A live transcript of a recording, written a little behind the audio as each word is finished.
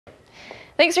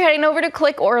Thanks for heading over to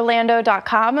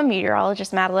clickorlando.com. I'm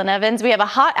meteorologist Madeline Evans. We have a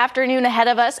hot afternoon ahead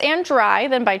of us and dry.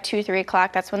 Then by 2-3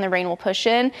 o'clock, that's when the rain will push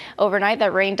in. Overnight,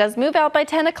 that rain does move out by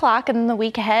 10 o'clock. And then the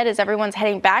week ahead, as everyone's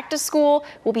heading back to school,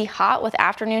 will be hot with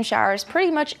afternoon showers pretty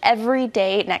much every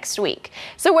day next week.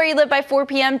 So where you live by 4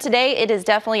 p.m. today, it is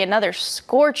definitely another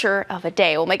scorcher of a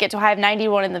day. We'll make it to a high of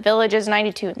 91 in the Villages,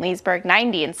 92 in Leesburg,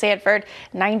 90 in Sanford,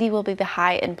 90 will be the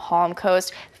high in Palm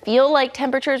Coast. Feel like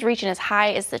temperatures reaching as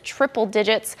high as the triple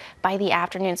digits by the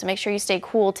afternoon, so make sure you stay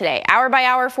cool today. Hour by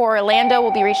hour for Orlando,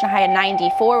 we'll be reaching a high of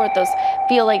 94 with those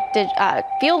feel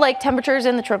like temperatures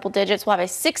in the triple digits. We'll have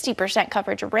a 60%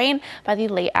 coverage of rain by the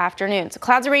late afternoon. So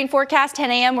clouds of rain forecast 10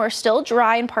 a.m. We're still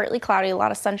dry and partly cloudy, a lot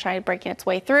of sunshine breaking its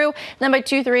way through. And then by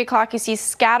 2-3 o'clock, you see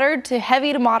scattered to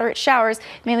heavy to moderate showers,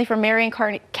 mainly from Marion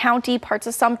County, parts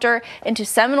of Sumter into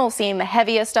Seminole, seeing the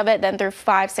heaviest of it. Then through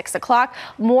 5-6 o'clock,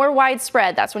 more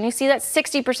widespread. That's when you see that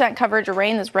 60% coverage of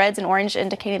rain, those reds and orange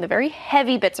indicating the very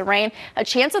heavy bits of rain. A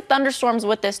chance of thunderstorms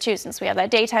with this too, since we have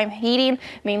that daytime heating,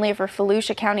 mainly for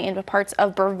Volusia County into parts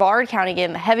of Brevard County,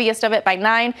 getting the heaviest of it by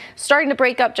 9, starting to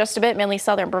break up just a bit, mainly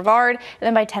southern Brevard, and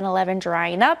then by 10-11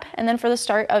 drying up. And then for the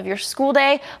start of your school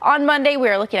day on Monday, we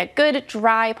are looking at good,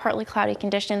 dry, partly cloudy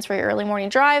conditions for your early morning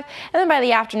drive, and then by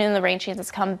the afternoon, the rain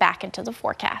chances come back into the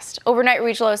forecast. Overnight,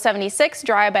 reach low of 76,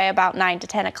 dry by about 9 to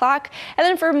 10 o'clock, and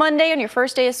then for Monday on your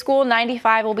first day of school,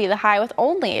 95 will be the high with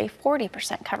only a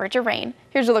 40% coverage of rain.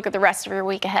 Here's a look at the rest of your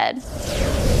week ahead.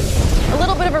 A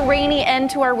little bit of a rainy end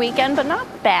to our weekend, but not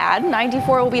bad.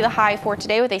 94 will be the high for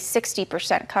today with a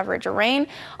 60% coverage of rain.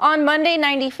 On Monday,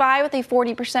 95 with a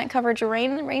 40% coverage of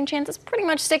rain. The rain chance is pretty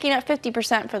much sticking at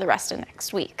 50% for the rest of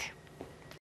next week.